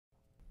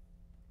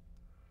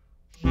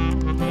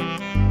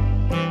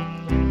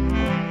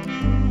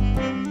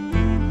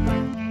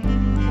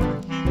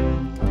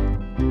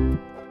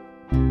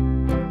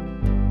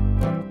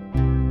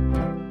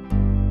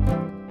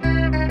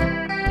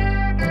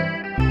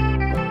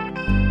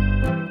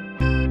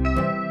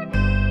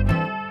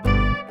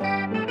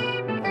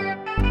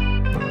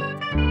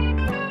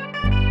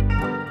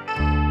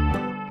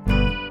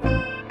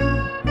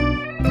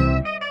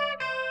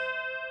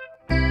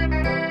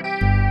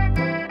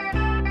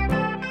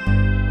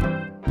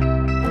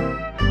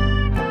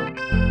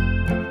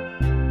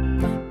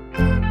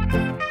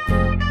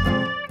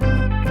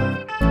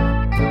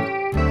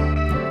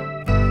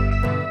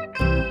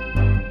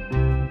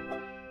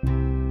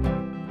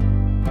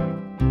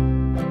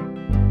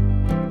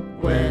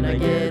when I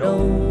get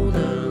older,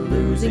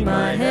 losing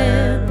my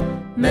hair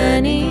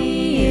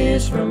many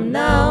years from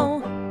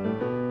now?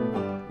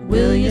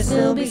 Will you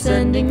still be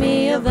sending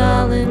me a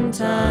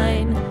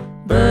Valentine,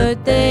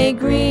 birthday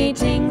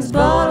greetings,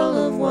 bottle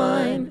of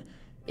wine?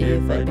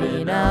 If I'd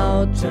been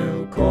out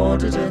till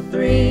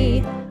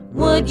 2:45,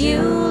 would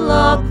you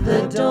lock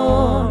the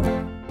door?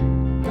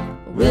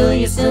 Will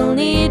you still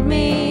need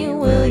me?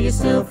 Will you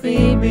still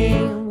feed me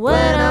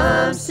when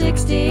I'm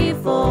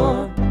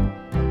 64?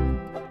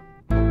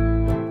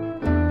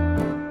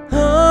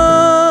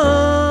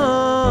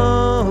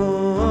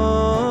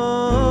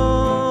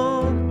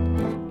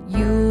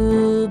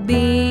 You'll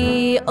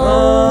be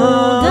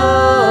older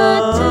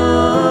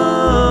too,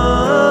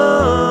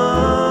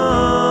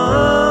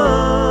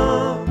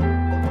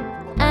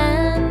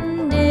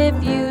 and if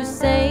you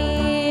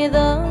say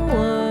the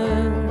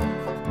word,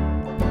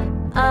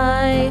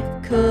 I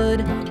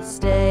could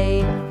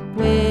stay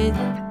with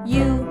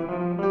you.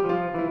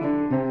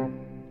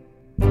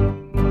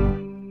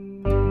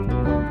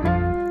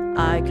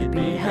 I could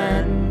be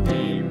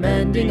handy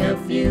mending a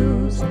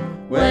fuse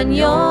when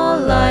your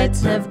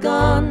lights have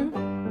gone.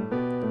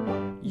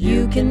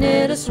 You can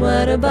knit a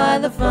sweater by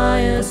the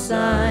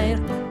fireside.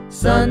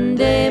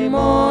 Sunday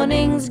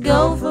mornings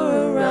go for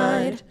a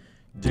ride,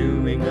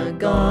 doing a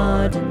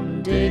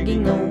garden,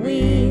 digging the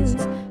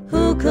weeds.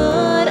 Who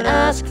could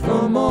ask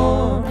for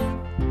more?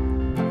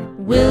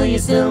 Will you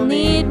still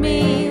need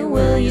me?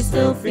 Will you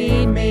still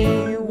feed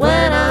me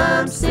when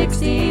I'm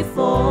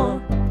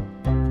 64?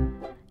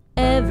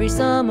 Every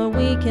summer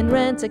we can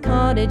rent a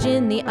cottage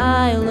in the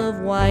Isle of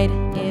Wight,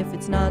 if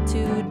it's not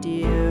too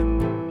dear.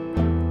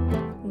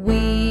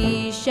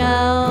 We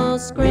shall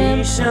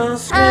scrimp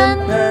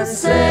and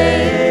save.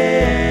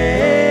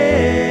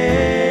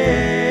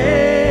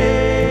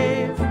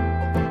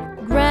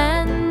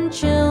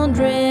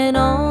 Grandchildren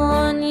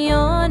on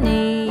your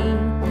knee,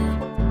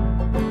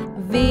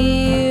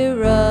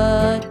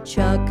 Vera,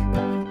 Chuck,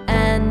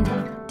 and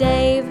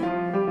Dave.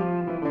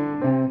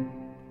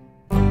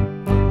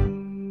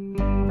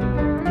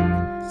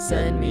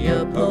 Send me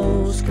a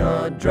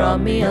postcard, drop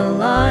me a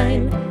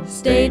line,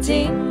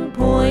 stating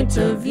point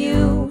of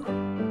view.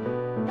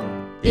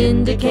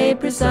 Indicate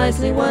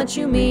precisely what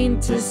you mean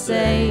to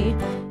say.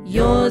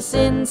 You're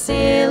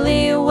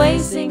sincerely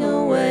wasting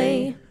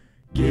away.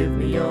 Give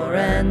me your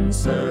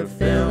answer,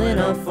 fill in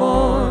a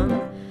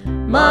form,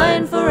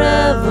 mine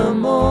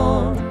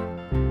forevermore.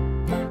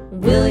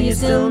 Will you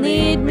still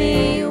need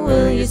me?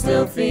 Will you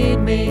still feed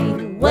me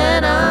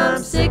when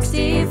I'm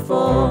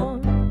 64?